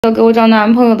给我找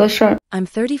男朋友的事儿。I'm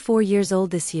 34 years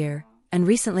old this year, and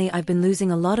recently I've been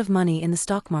losing a lot of money in the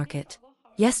stock market.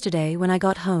 Yesterday, when I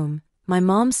got home, my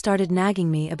mom started nagging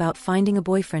me about finding a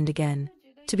boyfriend again.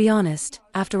 To be honest,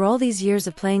 after all these years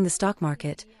of playing the stock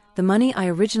market, the money I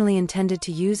originally intended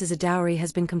to use as a dowry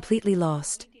has been completely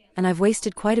lost, and I've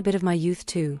wasted quite a bit of my youth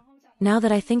too. Now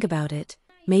that I think about it,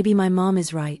 maybe my mom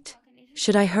is right.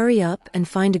 Should I hurry up and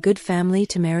find a good family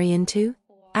to marry into?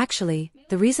 Actually,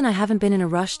 the reason I haven't been in a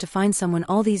rush to find someone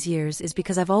all these years is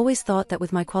because I've always thought that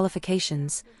with my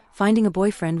qualifications, finding a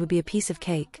boyfriend would be a piece of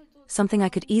cake, something I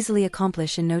could easily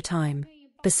accomplish in no time.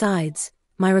 Besides,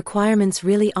 my requirements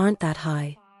really aren't that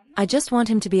high. I just want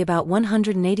him to be about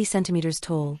 180 centimeters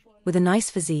tall, with a nice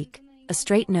physique, a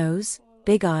straight nose,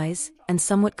 big eyes, and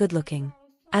somewhat good-looking.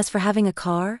 As for having a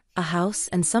car, a house,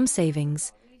 and some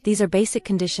savings, these are basic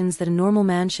conditions that a normal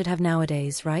man should have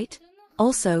nowadays, right?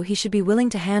 Also, he should be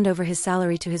willing to hand over his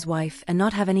salary to his wife and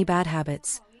not have any bad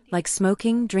habits, like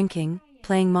smoking, drinking,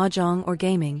 playing mahjong, or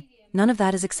gaming. None of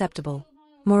that is acceptable.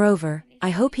 Moreover, I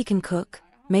hope he can cook,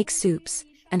 make soups,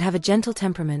 and have a gentle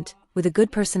temperament, with a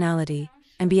good personality,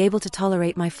 and be able to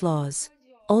tolerate my flaws.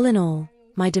 All in all,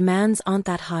 my demands aren't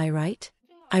that high, right?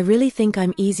 I really think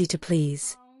I'm easy to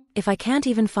please. If I can't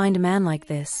even find a man like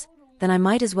this, then I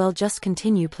might as well just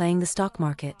continue playing the stock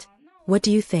market. What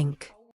do you think?